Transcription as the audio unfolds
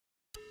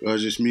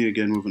Guys, it's me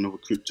again with another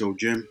crypto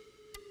gem.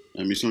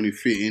 It's only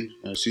fitting,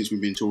 since we've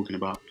been talking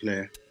about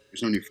Player,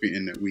 it's only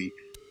fitting that we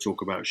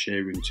talk about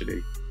ShareRing today.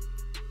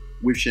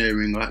 With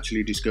ShareRing, I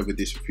actually discovered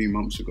this a few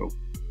months ago.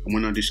 And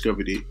when I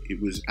discovered it,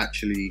 it was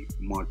actually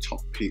my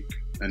top pick,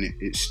 and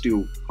it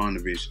still kind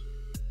of is.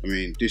 I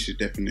mean, this is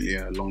definitely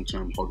a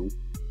long-term hodl,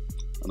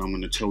 and I'm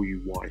going to tell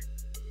you why.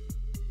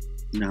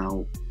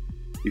 Now,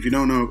 if you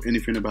don't know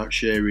anything about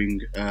ShareRing,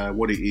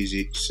 what it is,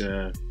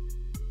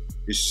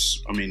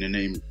 I mean, the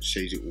name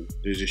says it all.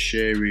 There's a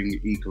sharing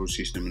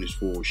ecosystem, and it's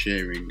for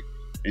sharing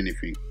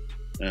anything.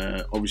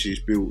 Obviously, it's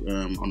built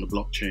on the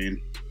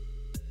blockchain.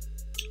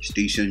 It's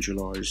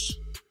decentralized,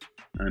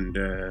 and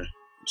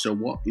so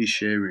what is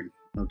sharing?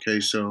 Okay,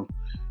 so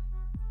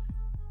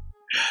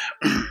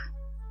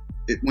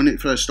when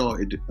it first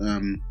started,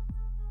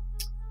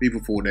 people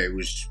thought that it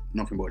was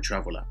nothing but a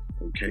travel app.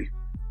 Okay,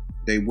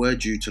 they were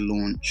due to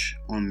launch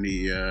on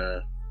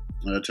an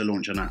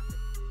app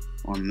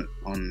on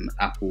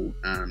Apple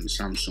and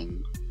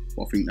Samsung.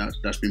 But I think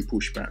that's been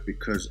pushed back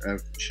because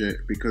of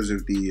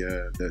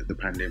the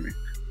pandemic.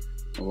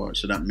 All right,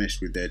 so that messed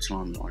with their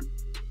timeline.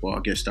 But I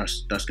guess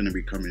that's going to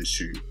be coming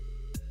soon.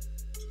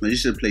 But this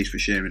is a place for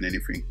sharing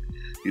anything,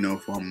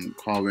 from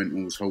car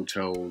rentals,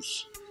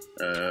 hotels,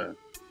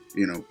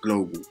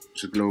 global.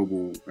 It's a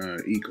global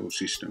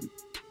ecosystem,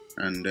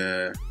 and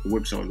the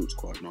website looks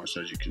quite nice,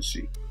 as you can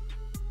see.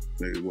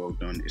 Very well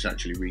done. It's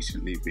actually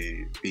recently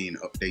being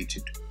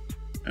updated.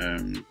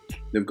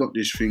 They've got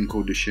this thing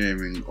called the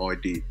sharing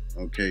ID.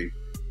 Okay,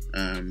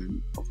 I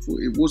thought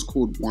it was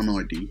called One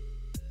ID.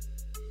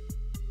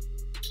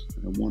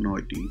 One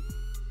ID,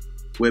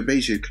 where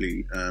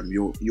basically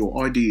your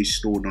ID is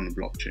stored on the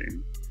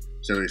blockchain.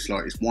 So it's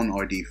one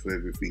ID for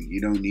everything.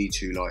 You don't need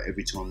to,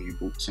 every time you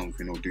book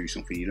something or do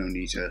something, you don't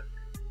need to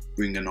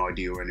bring an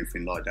ID or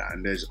anything like that.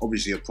 And there's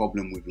obviously a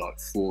problem with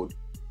fraud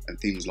and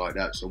things like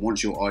that. So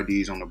once your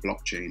ID is on the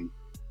blockchain,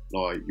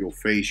 your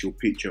face, your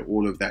picture,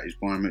 all of that is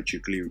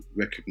biometrically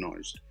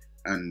recognized,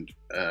 and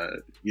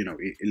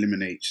it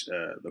eliminates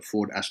the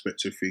fraud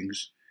aspects of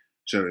things.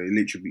 So it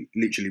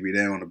literally be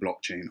there on the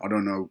blockchain. I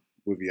don't know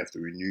whether you have to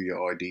renew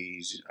your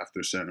IDs after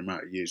a certain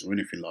amount of years or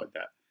anything like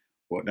that,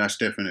 but that's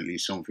definitely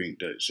something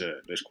that's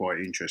quite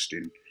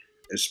interesting,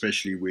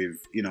 especially with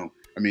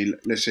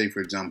let's say,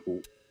 for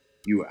example,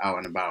 you were out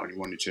and about and you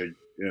wanted to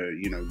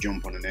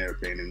jump on an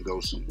airplane and go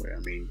somewhere.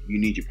 I mean, you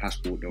need your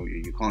passport, don't you?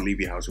 You can't leave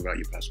your house without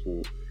your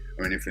passport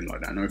or anything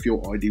like that. Now, if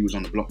your ID was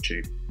on the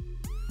blockchain,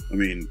 I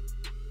mean,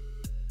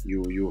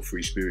 you're a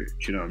free spirit.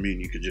 You know what I mean?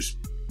 You could just,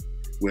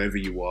 wherever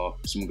you are,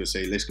 someone could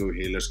say, let's go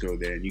here, let's go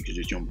there, and you could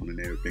just jump on an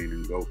airplane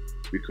and go,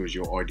 because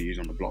your ID is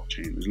on the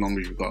blockchain. As long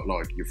as you've got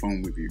your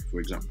phone with you,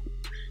 for example.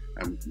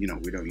 We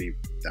don't leave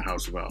the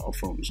house without our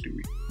phones, do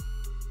we?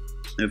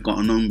 They've got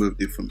a number of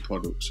different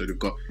products. So they've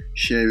got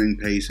sharing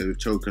pay, so they've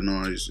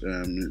tokenized,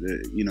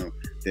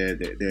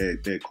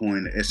 their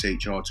coin, the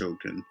SHR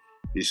token,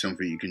 is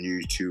something you can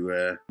use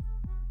to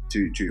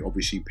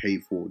obviously pay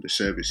for the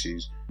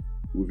services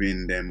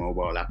within their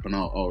mobile app, and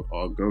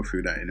I'll go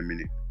through that in a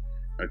minute.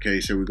 Okay,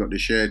 so we've got the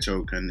share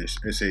token, this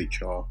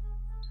SHR.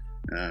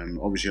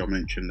 Obviously, I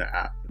mentioned the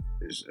app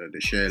is the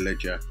share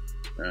ledger.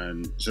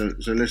 So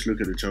let's look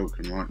at the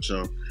token, right?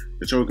 So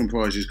the token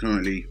price is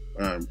currently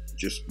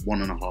just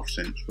 1.5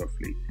 cents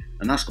roughly,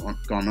 and that's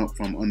gone up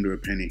from under a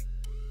penny.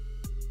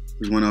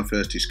 Because when I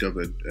first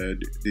discovered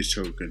this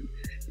token,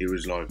 it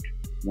was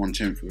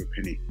 1/10 of a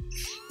penny,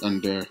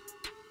 and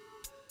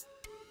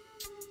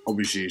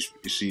obviously it's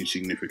seen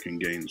significant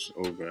gains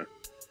over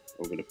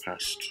the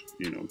past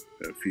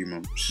few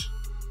months.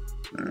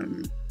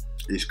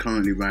 It's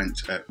currently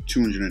ranked at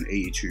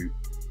 282,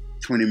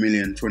 20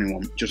 million,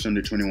 21, just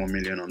under 21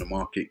 million on the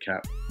market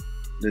cap.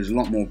 There's a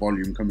lot more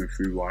volume coming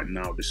through right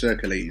now. The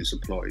circulating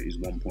supply is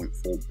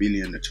 1.4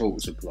 billion. The total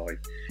supply,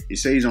 it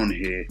says on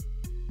here,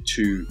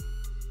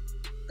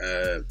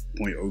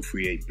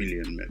 2.038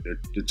 billion.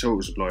 The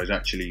total supply is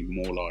actually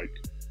more like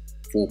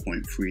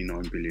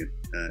 4.39 billion,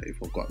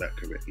 if I've got that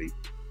correctly.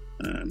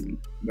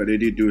 But they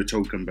did do a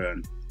token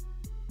burn.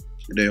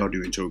 They are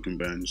doing token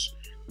burns,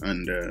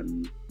 and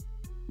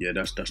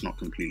that's not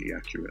completely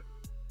accurate.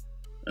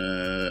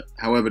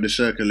 However, the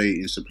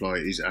circulating supply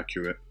is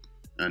accurate,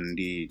 and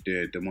the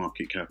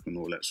market cap and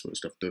all that sort of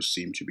stuff does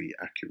seem to be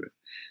accurate.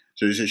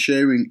 So it says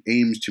sharing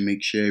aims to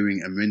make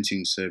sharing and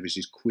renting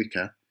services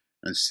quicker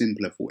and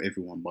simpler for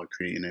everyone by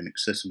creating an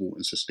accessible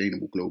and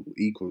sustainable global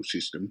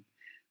ecosystem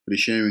for the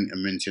sharing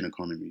and renting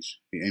economies.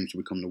 It aims to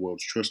become the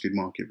world's trusted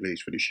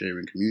marketplace for the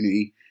sharing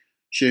community.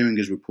 ShareRing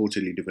has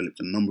reportedly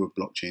developed a number of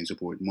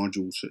blockchain-supported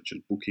modules such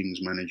as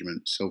bookings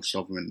management,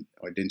 self-sovereign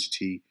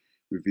identity,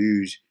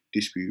 reviews,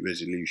 dispute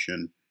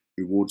resolution,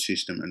 reward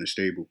system, and a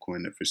stable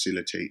coin that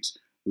facilitates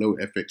low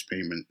FX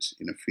payments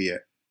in a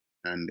fiat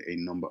and a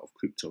number of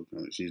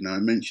cryptocurrencies. Now,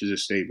 it mentions a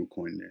stable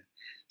coin there.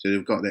 So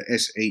they've got the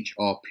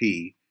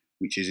SHRP,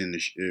 which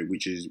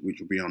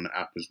will be on the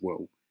app as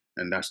well,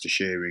 and that's the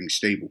ShareRing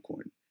stable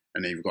coin.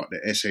 And then you've got the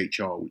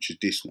SHR, which is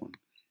this one,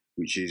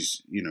 which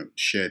is,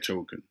 share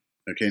token.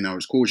 Okay, now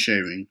it's called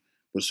ShareRing,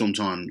 but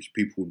sometimes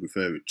people would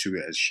refer to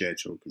it as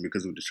ShareToken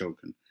because of the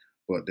token,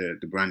 but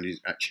the brand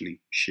is actually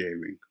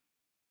ShareRing.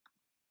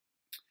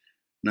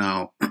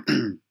 Now,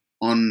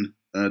 on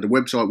the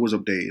website was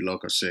updated,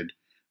 like I said,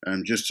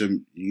 just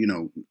to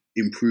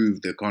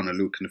improve the kind of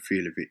look and the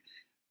feel of it,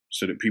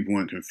 so that people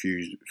weren't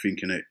confused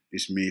thinking that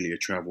it's merely a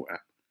travel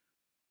app.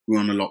 We're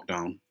on a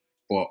lockdown,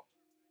 but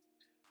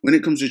when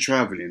it comes to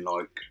traveling,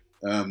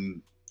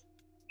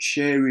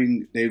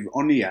 sharing, they've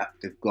on the app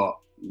they've got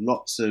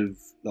lots of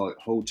like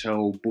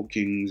hotel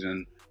bookings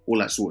and all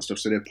that sort of stuff.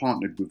 So they're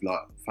partnered with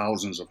like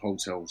thousands of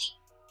hotels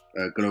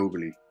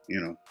globally,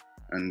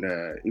 and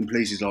in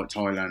places like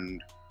Thailand,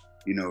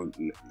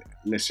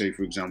 let's say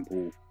for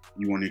example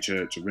you wanted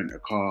to rent a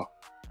car,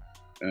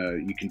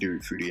 you can do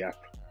it through the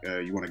app.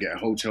 You want to get a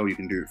hotel, you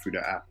can do it through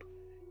the app.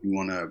 You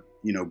want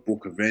to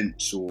book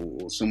events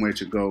or somewhere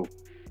to go,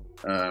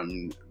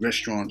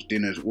 restaurants,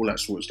 dinners, all that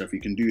sort of stuff,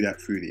 you can do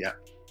that through the app.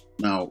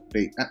 Now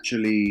they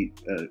actually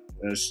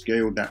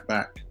scaled that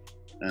back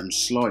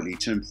slightly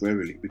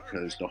temporarily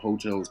because the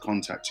hotels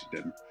contacted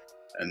them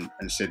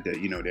and said that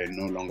they're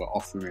no longer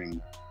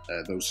offering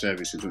those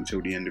services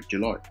until the end of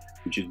July,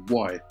 which is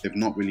why they've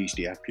not released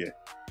the app yet.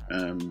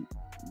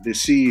 The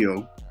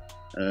CEO,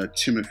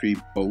 Timothy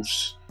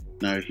Bose,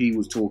 now he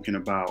was talking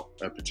about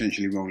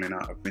potentially rolling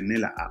out a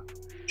vanilla app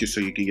just so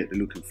you can get the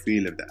look and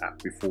feel of the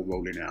app before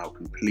rolling it out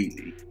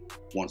completely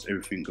once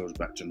everything goes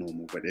back to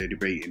normal. But they're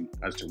debating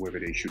as to whether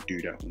they should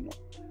do that or not.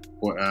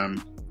 But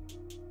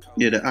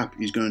yeah, the app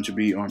is going to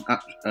be on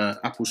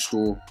Apple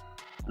Store,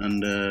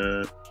 and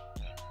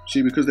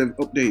see, because they've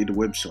updated the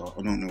website,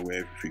 I don't know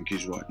where everything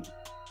is right now.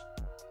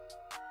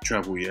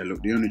 Travel, yeah,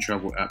 look, the only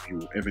travel app you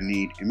will ever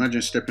need.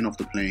 Imagine stepping off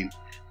the plane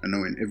and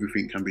knowing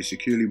everything can be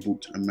securely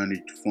booked and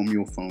managed from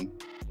your phone.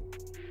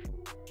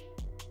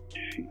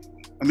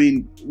 I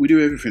mean, we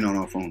do everything on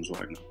our phones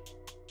right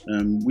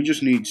now. We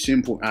just need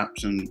simple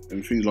apps and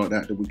things like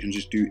that we can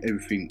just do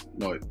everything.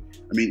 Like,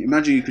 I mean,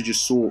 imagine you could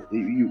just sort,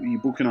 you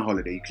booking a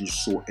holiday, you can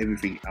just sort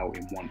everything out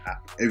in one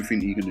app. Everything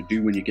that you're going to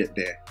do when you get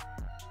there,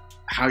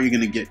 how you're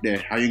going to get there,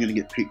 how you're going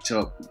to get picked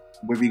up,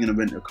 whether you're going to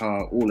rent a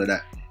car, all of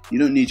that. You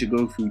don't need to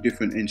go through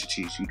different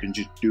entities. You can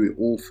just do it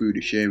all through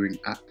the ShareRing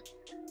app.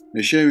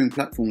 The ShareRing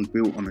platform is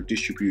built on a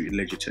distributed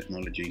ledger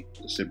technology,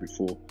 as I said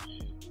before,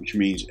 which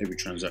means every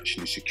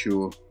transaction is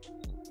secure,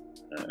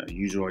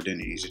 user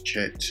identities are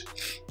checked,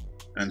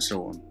 and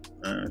so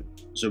on.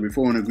 So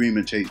before an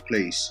agreement takes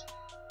place,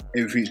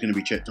 everything's going to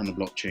be checked on the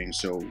blockchain.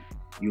 So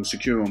you're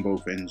secure on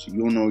both ends.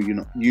 You'll know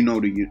that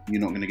you're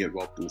not going to get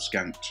robbed or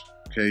scammed.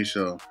 Okay,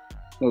 so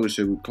like I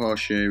said, with car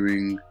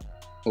sharing,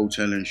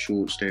 hotel and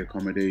short stay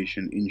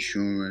accommodation,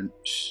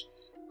 insurance,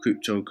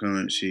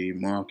 cryptocurrency,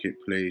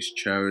 marketplace,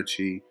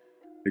 charity,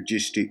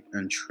 logistic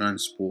and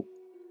transport.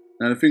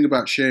 Now the thing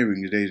about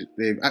ShareRing is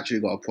they've actually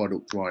got a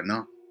product right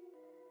now,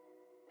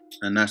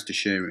 and that's the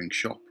ShareRing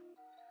shop.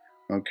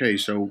 Okay,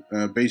 so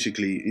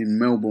basically in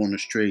Melbourne,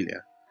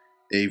 Australia,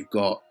 they've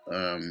got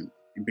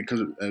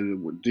because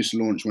this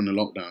launched when the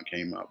lockdown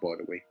came out, by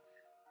the way,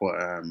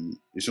 but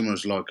it's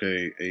almost like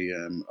a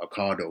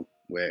Ocado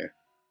where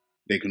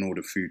they can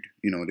order food.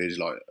 There's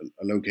like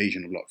a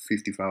location of like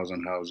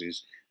 50,000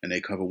 houses, and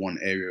they cover one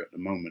area at the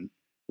moment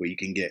where you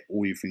can get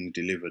all your things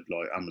delivered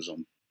like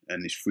Amazon,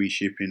 and it's free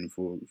shipping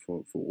for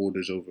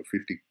orders over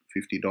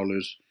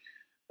 $50.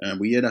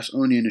 But yeah, that's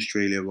only in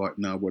Australia right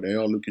now, but they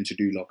are looking to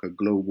do like a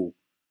global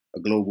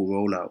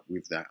rollout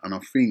with that. And I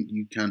think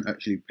you can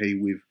actually pay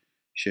with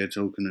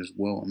ShareToken as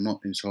well. I'm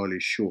not entirely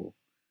sure,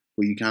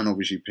 but you can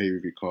obviously pay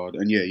with your card.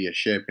 And yeah,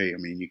 SharePay. I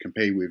mean, you can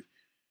pay with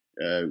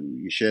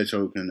your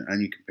ShareToken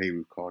and you can pay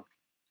with card.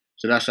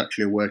 So that's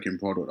actually a working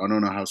product. I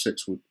don't know how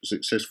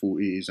successful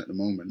it is at the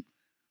moment,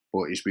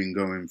 but it's been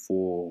going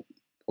for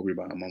probably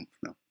about a month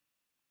now.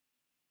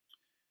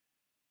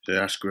 So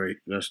that's great.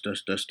 That's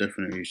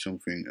definitely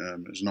something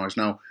that's nice.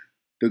 Now,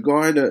 the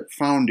guy that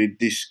founded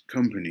this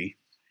company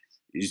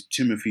is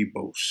Timothy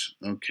Bose,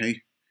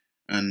 okay?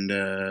 And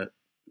there's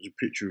a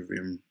picture of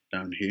him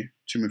down here.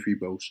 Timothy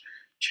Bose,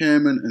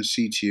 Chairman and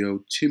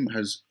CTO. Tim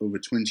has over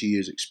 20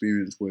 years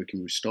experience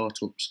working with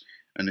startups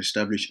and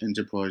established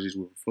enterprises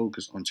with a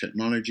focus on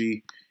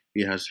technology.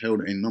 He has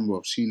held a number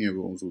of senior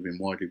roles within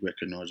widely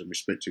recognized and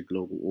respected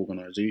global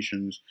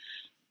organizations,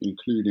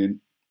 including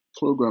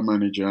Program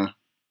Manager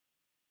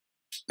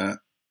at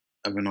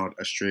Avanade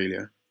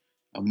Australia,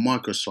 a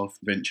Microsoft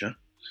Venture,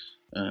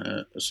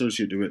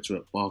 Associate Director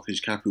at Barclays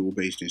Capital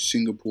based in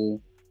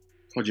Singapore,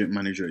 Project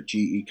Manager at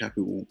GE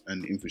Capital,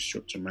 and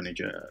Infrastructure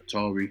Manager at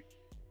Atari.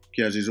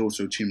 Kiaz is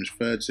also Tim's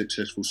third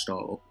successful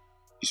startup.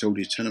 He sold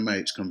his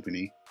telematics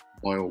company,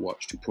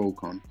 BioWatch, to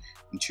Procon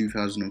in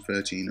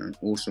 2013, and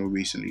also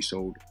recently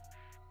sold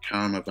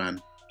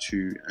Caravan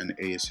to an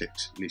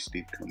ASX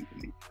listed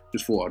company.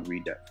 Just thought I'd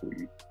read that for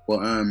you.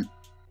 But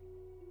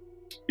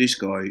this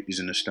guy is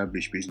an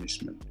established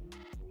businessman.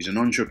 He's an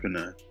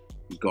entrepreneur.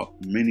 He's got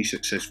many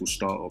successful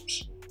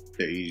startups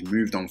that he's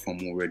moved on from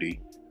already.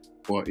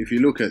 But if you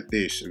look at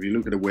this, if you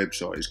look at the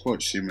website, it's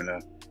quite similar.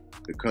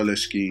 The color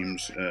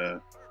schemes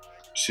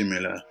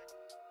similar,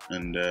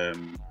 and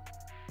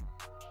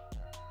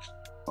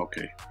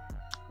Okay,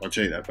 I'll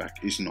take that back.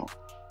 It's not.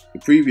 The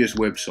previous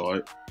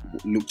website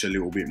looked a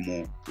little bit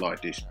more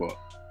like this, but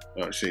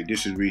like I say,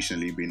 this has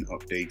recently been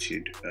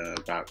updated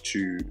about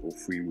 2 or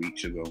 3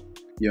 weeks ago.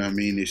 Yeah, I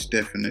mean, it's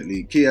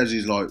definitely, Kias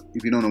is like,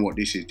 if you don't know what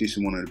this is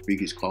one of the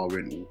biggest car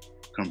rental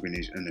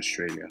companies in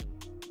Australia.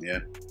 Yeah,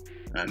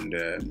 and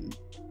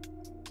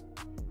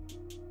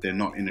they're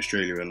not in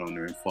Australia alone,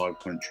 they're in 5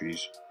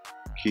 countries.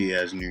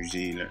 Kias, New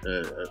Zealand,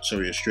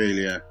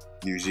 Australia,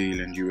 New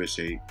Zealand,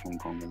 USA, Hong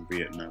Kong and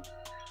Vietnam.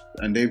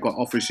 And they've got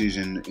offices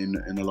in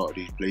a lot of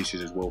these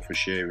places as well for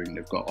sharing.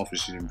 They've got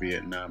offices in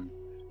Vietnam,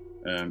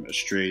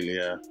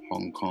 Australia,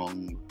 Hong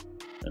Kong,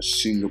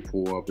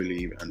 Singapore, I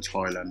believe, and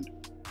Thailand.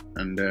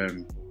 And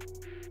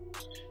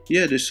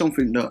yeah, there's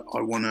something that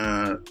I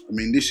wanna. I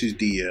mean, this is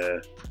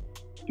the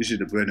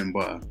bread and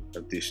butter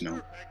of this now.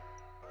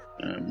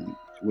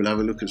 We'll have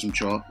a look at some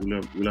chart.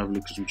 We'll have a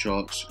look at some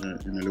charts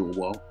in a little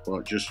while.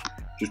 But just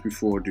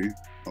before I do,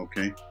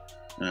 okay.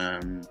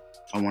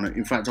 I want to.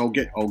 In fact, I'll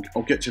get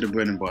to the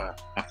bread and butter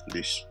after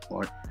this.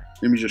 Right.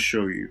 Let me just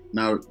show you.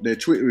 Now, their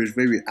Twitter is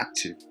very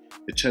active.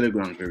 The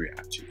Telegram is very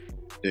active.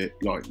 They're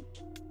like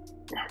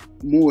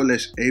more or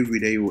less every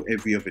day or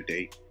every other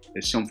day.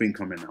 There's something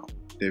coming out.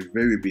 They're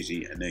very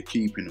busy and they're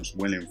keeping us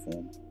well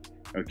informed.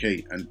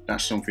 Okay, and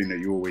that's something that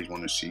you always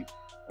want to see.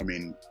 I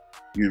mean,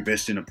 you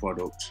invest in a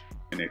product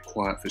and they're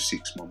quiet for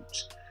 6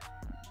 months.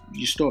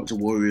 You start to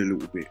worry a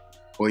little bit.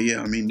 But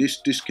yeah, I mean, this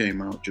came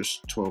out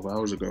just 12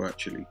 hours ago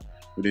actually.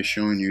 But they're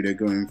showing you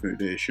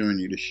they're showing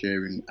you the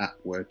sharing app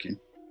working,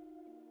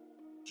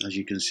 as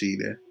you can see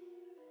there.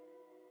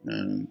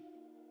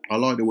 I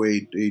like the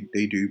way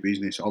they do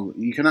business.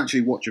 You can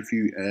actually watch a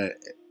few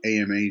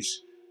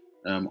AMAs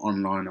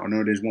online. I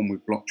know there's one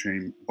with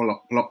blockchain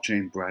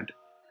Brad.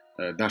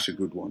 That's a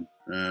good one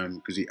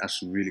because he asked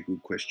some really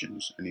good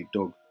questions and he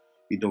dug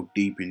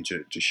deep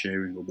into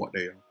sharing of what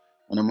they are.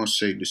 And I must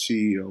say the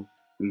CEO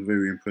was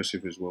very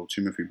impressive as well,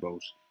 Timothy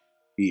Bowes.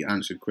 He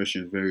answered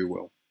questions very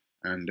well,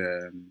 and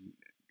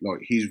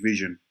like his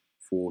vision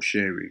for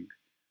sharing,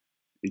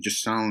 it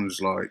just sounds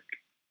like,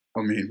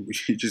 I mean,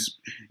 it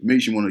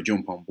makes you want to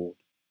jump on board.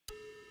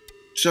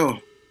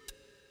 So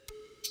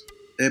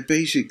they're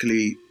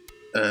basically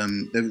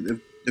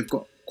they've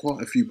got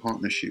quite a few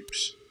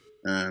partnerships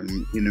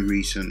in the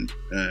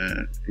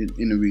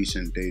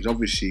recent days.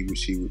 Obviously, we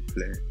see with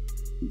Player,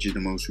 which is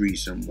the most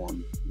recent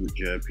one, which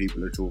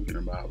people are talking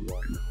about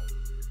right now.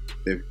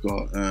 They've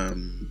got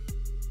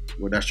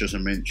well, that's just a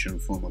mention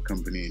from a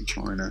company in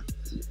China,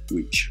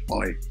 which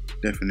I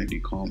definitely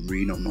can't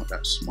read. I'm not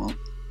that smart,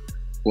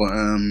 but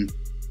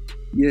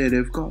yeah,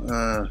 they've got.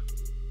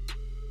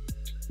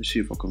 Let's see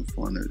if I can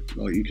find it.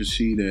 Like you can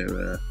see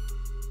their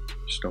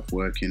stuff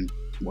working,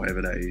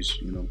 whatever that is.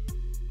 You know,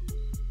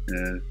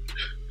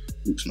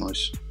 looks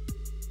nice.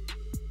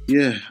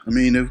 Yeah, I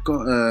mean they've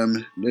got.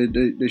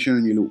 They're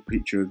showing you a little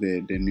picture of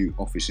their new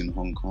office in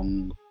Hong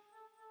Kong.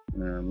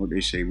 What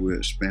they say, we are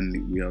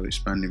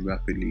expanding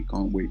rapidly.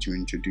 Can't wait to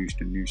introduce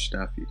the new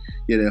staff.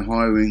 Yeah, they're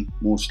hiring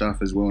more staff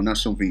as well, and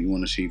that's something you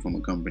want to see from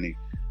a company.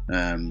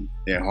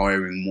 They're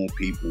hiring more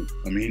people.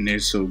 I mean, they're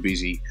so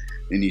busy.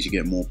 They need to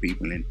get more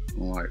people in.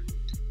 All right.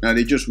 Now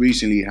they just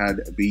recently had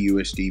a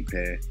BUSD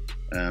pair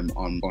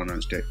on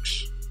Binance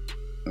Dex.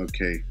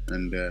 Okay,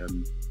 and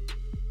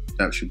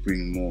that should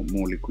bring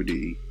more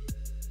liquidity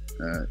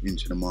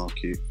into the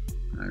market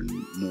and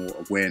more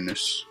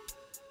awareness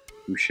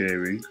through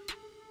sharing.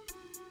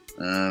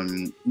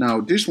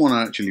 Now this one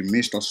I actually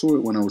missed. I saw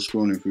it when I was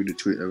scrolling through the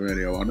Twitter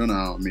earlier. I don't know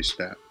how I missed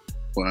that.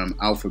 But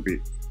Alphabet,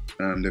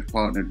 they've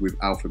partnered with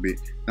Alphabet.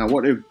 Now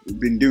what they've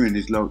been doing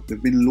is like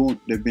they've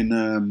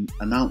been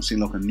announcing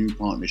like a new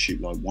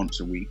partnership like once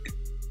a week,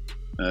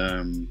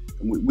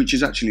 which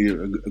is actually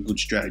a good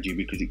strategy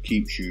because it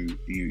keeps you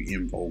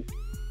involved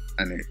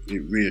and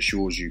it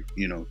reassures you,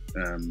 you know,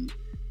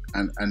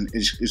 and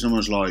it's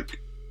almost like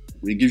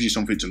it gives you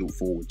something to look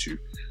forward to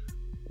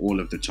all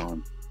of the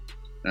time.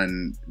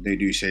 And they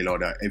do say like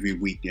that every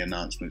week the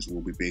announcements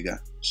will be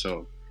bigger.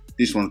 So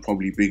this one's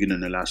probably bigger than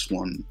the last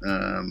one.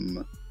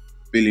 $1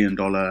 billion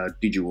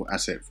digital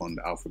asset fund,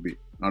 Alphabet.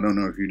 I don't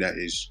know who that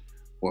is,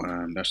 but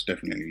that's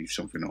definitely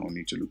something I'll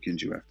need to look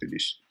into after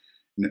this.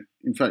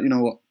 In fact, you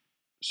know what?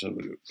 So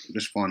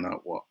let's find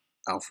out what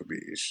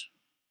Alphabet is.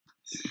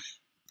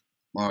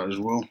 Might as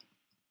well.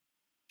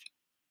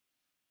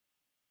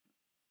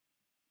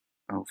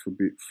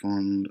 Alphabet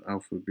fund,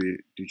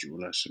 Alphabet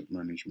digital asset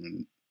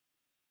management.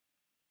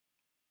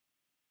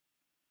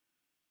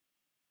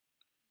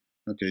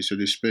 Okay, so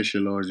they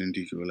specialize in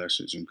digital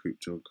assets and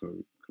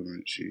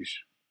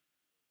cryptocurrencies.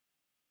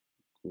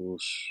 Of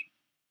course,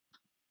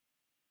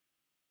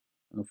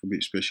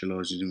 Alphabet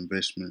specializes in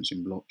investments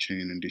in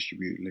blockchain and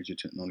distributed ledger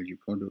technology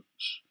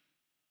projects.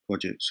 We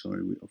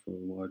offer a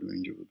wide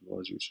range of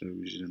advisory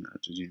services and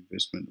act as the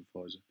investment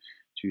advisor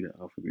to the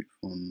Alphabet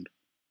Fund,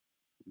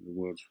 the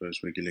world's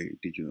first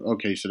regulated digital.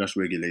 Okay, so that's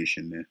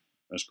regulation there.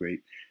 That's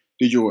great.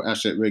 Digital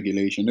asset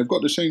regulation. They've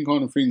got the same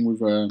kind of thing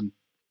with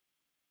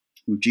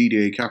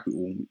GDA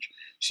Capital, which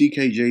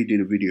CKJ did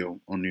a video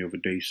on the other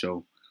day.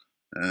 So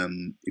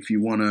If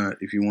you want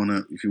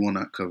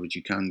that coverage,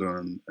 you can go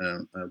and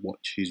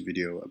watch his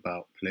video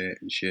about Player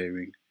and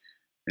sharing,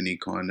 and he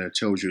kind of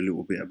tells you a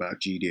little bit about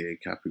GDA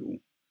Capital.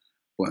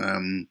 But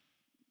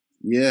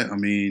yeah, I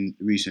mean,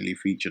 recently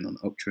featured on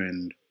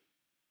Uptrend.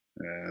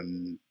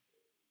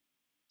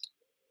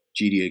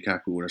 GDA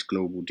Capital, that's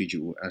Global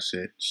Digital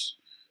Assets.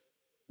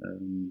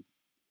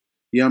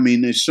 Yeah, I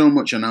mean, there's so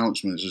much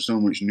announcements, there's so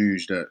much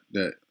news that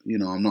you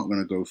know, I'm not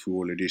going to go through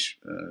all of this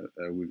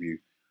with you,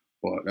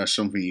 but that's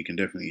something you can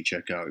definitely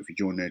check out. If you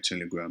join their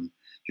Telegram,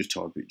 just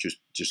type it,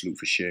 just look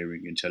for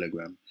SHARERing in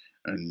Telegram,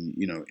 and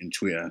you know, in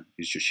Twitter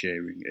it's just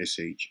SHARERing,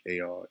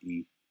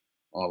 SHARERing,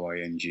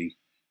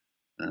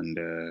 and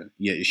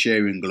yeah,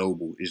 SHARERing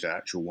Global is the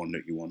actual one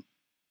that you want,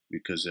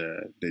 because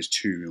there's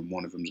two and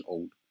one of them's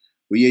old.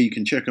 But yeah, you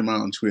can check them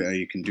out on Twitter.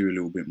 You can do a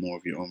little bit more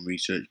of your own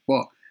research.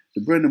 But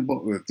the bread and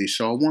butter of this,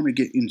 so I want to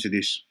get into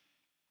this.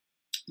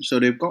 So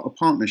they've got a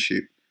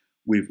partnership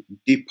with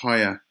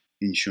Bitmart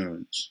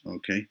Insurance,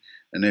 okay,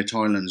 and they're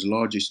Thailand's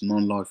largest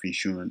non-life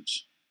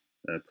insurance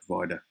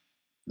provider,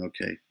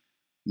 okay.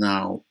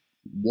 Now,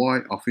 why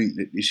I think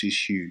that this is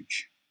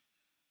huge,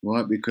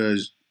 right?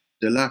 Because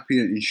the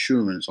Lapia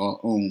Insurance are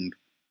owned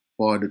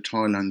by the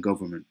Thailand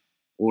government,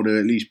 or they're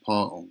at least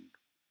part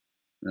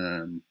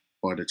owned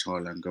by the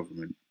Thailand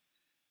government.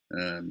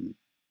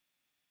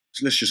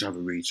 So let's just have a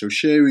read. So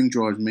SHARERing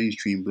drives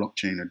mainstream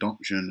blockchain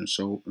adoption and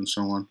so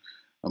on.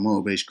 A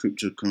model-based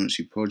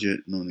cryptocurrency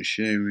project known as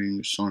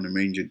SHARERing signed a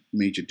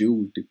major deal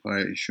with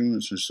Bitmart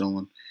Insurance and so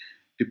on.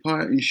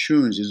 Bitmart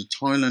Insurance is a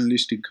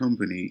Thailand-listed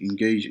company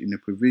engaged in the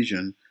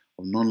provision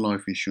of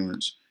non-life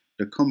insurance.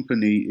 The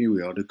company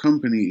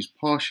is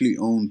partially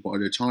owned by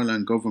the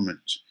Thailand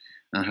government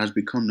and has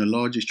become the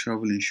largest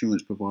travel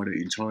insurance provider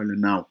in Thailand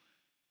now.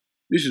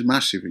 This is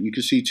massive. You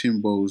can see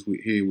Tim Bowles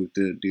here with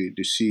the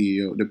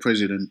CEO, the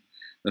president.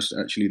 That's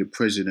actually the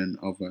president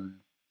of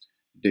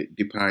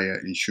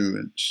Bitmart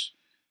Insurance,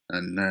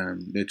 and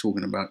they're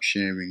talking about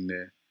SHARERing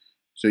there.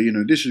 So you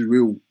know, this is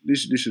real.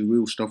 This is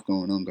real stuff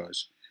going on,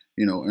 guys.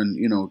 You know, and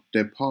you know,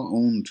 they're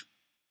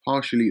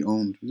partially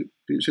owned. Did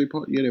you say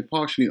part? Yeah, they're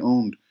partially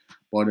owned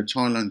by the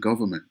Thailand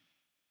government.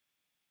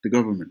 The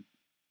government.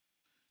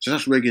 So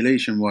that's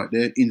regulation right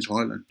there in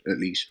Thailand, at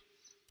least.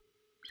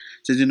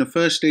 It says in the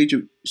first stage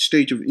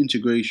of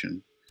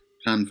integration,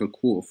 planned for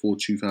Q4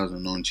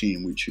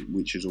 2019,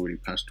 which has already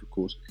passed, of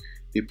course,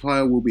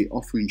 Bitmart will be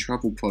offering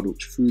travel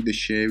products through the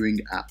SHARERing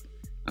app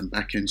and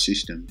backend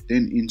system,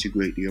 then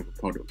integrate the other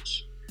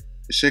products.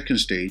 The second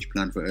stage,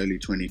 planned for early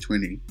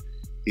 2020,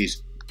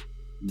 is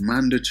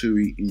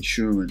mandatory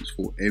insurance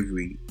for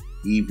every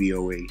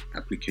EVOA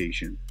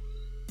application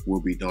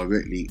will be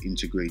directly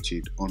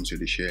integrated onto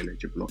the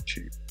ShareLedger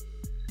blockchain.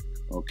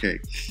 Okay,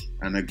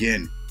 and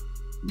again,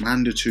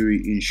 mandatory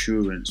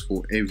insurance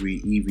for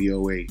every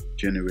EVOA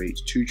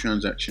generates 2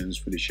 transactions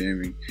for the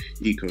SHARERing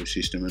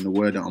ecosystem, and the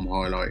word that I'm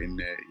highlighting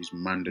there is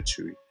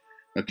mandatory.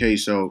 Okay,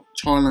 so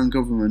Thailand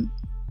government,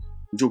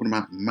 we're talking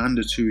about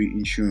mandatory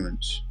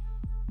insurance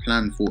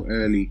planned for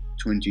early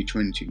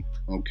 2020.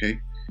 Okay,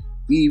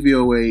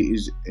 EVOA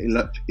is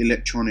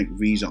electronic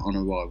visa on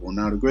arrival.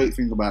 Now the great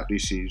thing about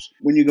this is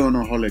when you go on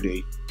a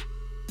holiday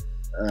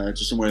to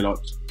somewhere like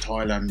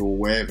Thailand or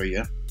wherever,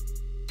 yeah,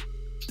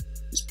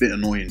 it's a bit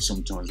annoying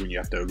sometimes when you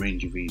have to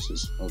arrange your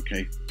visas,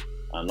 okay?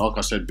 And like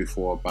I said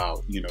before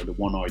about, you know, the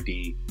One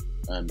ID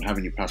and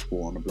having your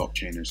passport on the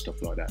blockchain and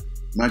stuff like that.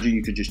 Imagine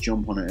you could just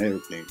jump on an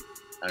aeroplane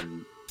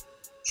and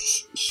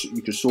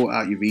you could sort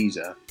out your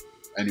visa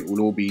and it will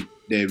all be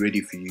there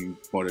ready for you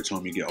by the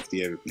time you get off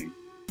the aeroplane.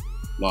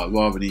 Like,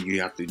 rather than you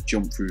have to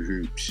jump through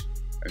hoops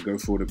and go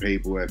through the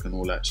paperwork and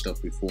all that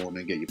stuff before and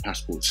then get your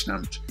passport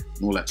stamped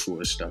and all that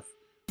sort of stuff.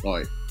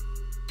 Like,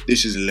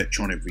 this is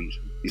electronic visa.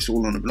 It's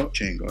all on the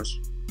blockchain, guys.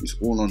 It's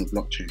all on the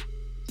blockchain.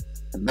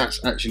 And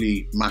that's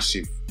actually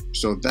massive.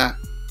 So that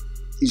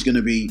is going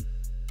to be,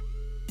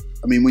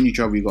 I mean, when you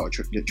travel, you've got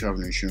to get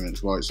travel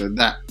insurance, right? So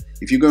that,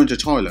 if you're going to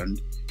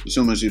Thailand, it's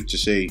almost as if to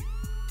say,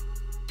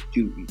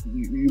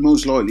 you're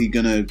most likely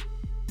going to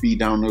be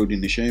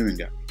downloading the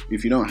SHARERing app.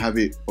 If you don't have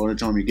it by the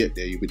time you get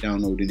there, you'll be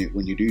downloading it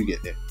when you do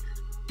get there.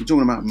 We're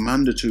talking about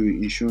mandatory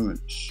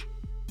insurance.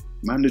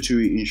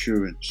 Mandatory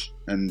insurance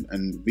and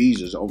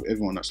visas of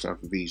everyone that's to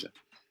have a visa.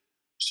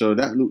 So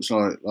that looks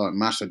like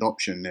mass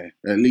adoption there,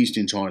 at least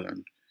in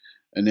Thailand.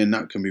 And then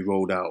that can be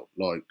rolled out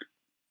like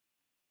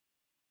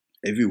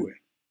everywhere,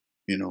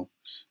 you know.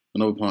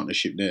 Another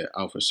partnership there,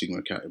 Alpha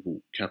Sigma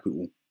Capital,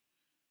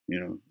 you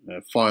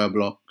know,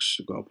 Fireblocks,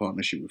 we've got a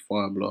partnership with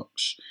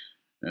Fireblocks,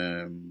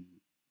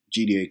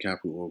 GDA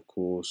Capital, of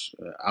course,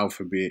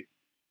 Alphabet,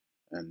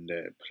 and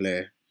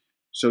Player.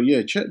 So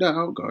yeah, check that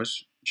out,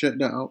 guys. Check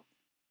that out.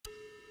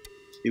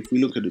 If we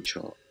look at the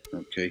chart,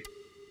 okay,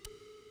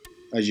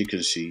 as you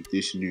can see,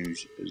 this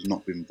news has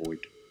not been void,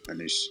 and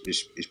it's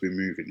been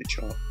moving the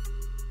chart.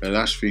 The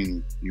last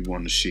thing you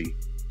want to see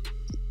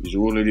is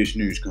all of this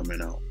news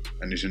coming out,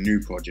 and it's a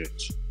new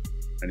project,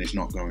 and it's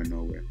not going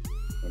nowhere.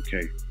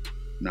 Okay,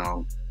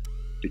 now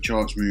the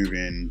chart's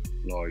moving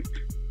like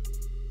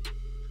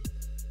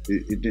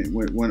it didn't,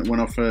 when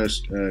I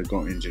first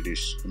got into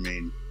this, I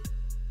mean,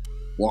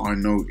 what I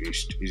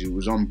noticed is it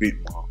was on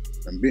Bitmart,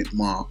 and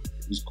Bitmart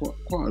is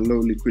quite a low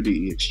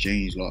liquidity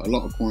exchange. Like, a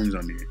lot of coins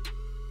on here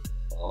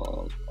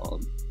are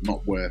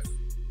not worth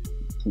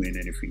putting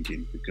anything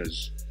in,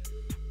 because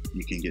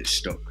you can get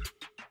stuck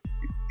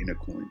in a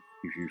coin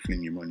if you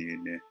fling your money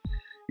in there,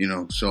 you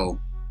know. So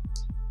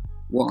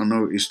what I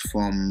noticed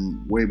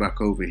from way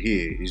back over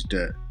here is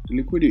that the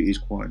liquidity is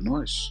quite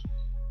nice.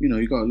 You know,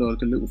 you got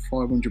like a little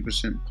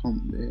 500%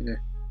 pump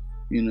there,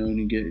 you know, and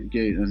you get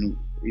and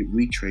it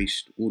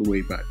retraced all the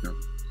way back now,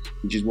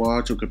 which is why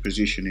I took a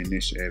position in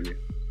this area,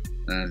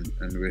 and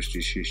the rest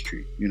is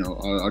history. You know,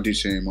 I did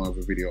say in my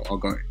other video, I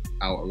got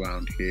out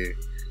around here.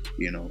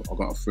 You know, I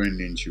got a friend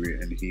into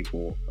it, and he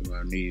bought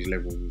around these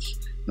levels.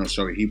 No,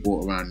 sorry, he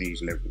bought around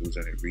these levels,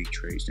 and it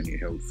retraced, and he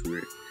held through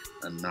it,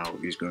 and now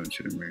he's going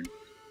to the moon.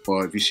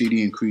 But if you see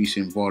the increase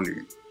in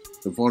volume,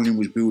 the volume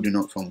was building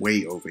up from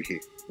way over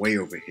here.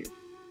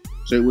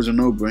 So it was a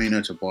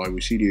no-brainer to buy.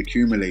 We see the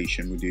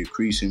accumulation with the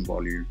increase in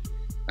volume,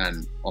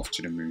 and off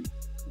to the moon.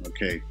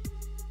 Okay.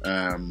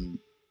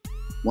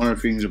 One of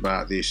the things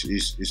about this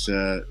is it's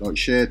like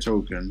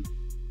ShareToken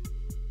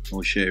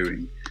or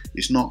ShareRing.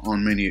 It's not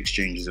on many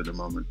exchanges at the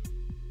moment.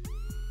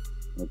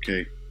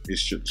 Okay,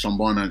 it's just some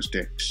Binance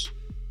decks,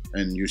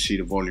 and you see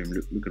the volume.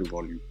 Look at the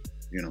volume.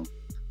 You know,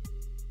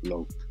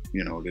 low.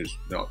 You know,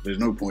 there's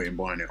no point in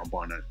buying it on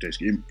Binance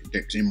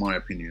decks, in my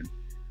opinion.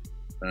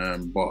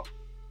 But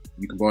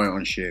you can buy it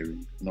on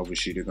ShareRing, and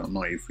obviously they've got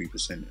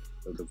 93%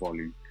 of the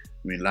volume.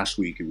 I mean, last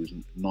week it was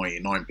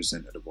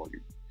 99% of the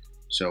volume.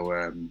 So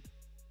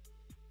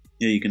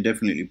yeah, you can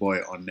definitely buy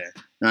it on there.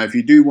 Now, if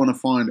you do want to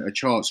find a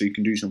chart so you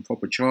can do some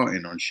proper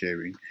charting on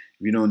ShareRing,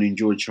 if you don't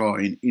enjoy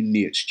charting in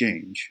the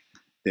exchange,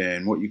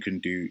 then what you can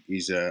do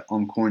is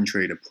on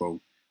CoinTrader Pro.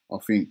 I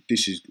think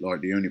this is like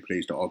the only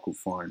place that I could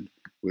find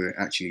where it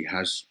actually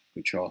has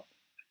the chart,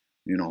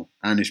 you know,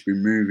 and it's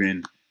been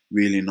moving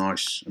really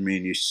nice. I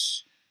mean,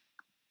 it's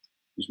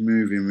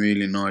moving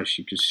really nice.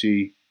 You can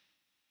see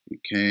it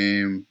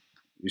came,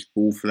 it's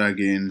bull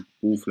flagging,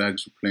 bull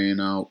flags are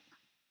playing out.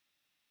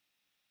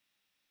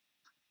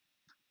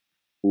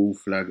 Bull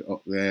flag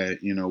up there,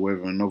 you know,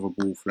 whether another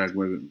bull flag,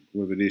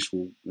 whether this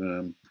will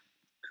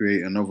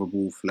create another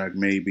bull flag,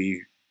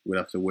 maybe we'll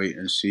have to wait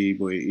and see.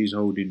 But it is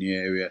holding the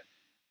area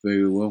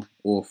very well,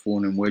 or a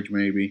falling wedge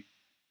maybe.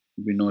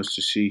 It'd be nice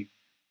to see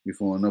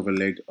before another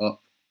leg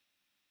up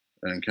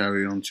and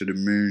carry on to the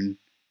moon.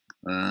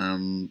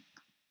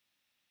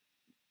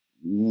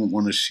 You won't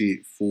want to see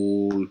it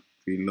fall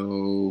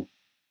below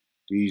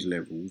these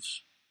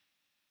levels.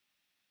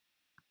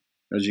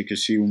 As you can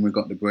see, when we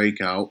got the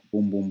breakout,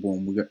 boom, boom,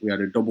 boom, we had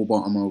a double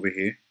bottom over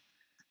here,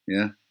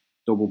 yeah,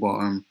 double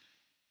bottom,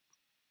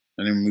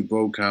 and then we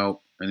broke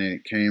out, and then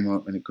it came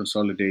up and it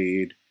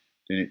consolidated,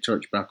 then it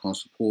touched back on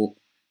support,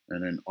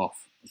 and then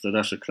off. So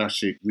that's a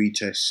classic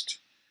retest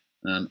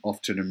and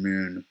off to the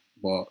moon.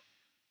 But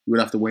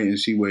we'll have to wait and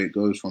see where it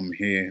goes from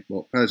here.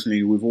 But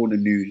personally, with all the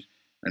news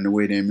and the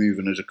way they're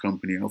moving as a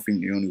company, I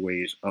think the only way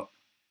is up.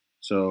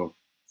 So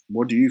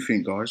what do you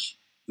think, guys?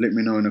 Let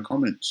me know in the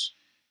comments.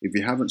 If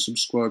you haven't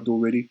subscribed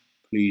already,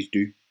 please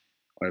do.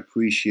 I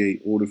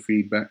appreciate all the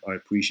feedback. I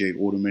appreciate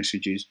all the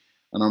messages.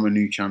 And I'm a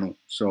new channel,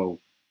 so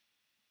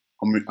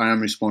I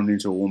am responding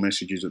to all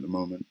messages at the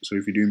moment. So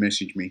if you do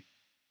message me,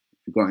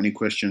 if you've got any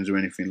questions or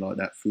anything like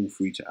that, feel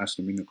free to ask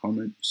them in the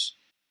comments.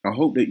 I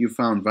hope that you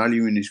found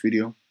value in this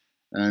video.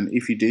 And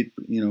if you did,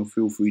 you know,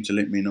 feel free to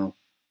let me know.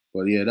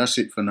 But yeah, that's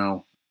it for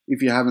now.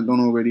 If you haven't done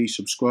already,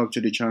 subscribe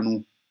to the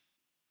channel.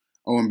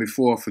 Oh, and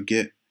before I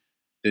forget,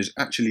 there's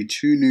actually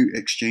 2 new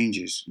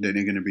exchanges that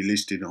they're going to be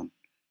listed on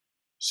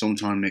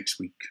sometime next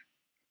week,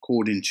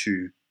 according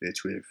to their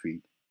Twitter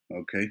feed.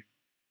 Okay?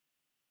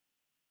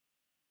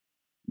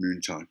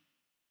 Moon time.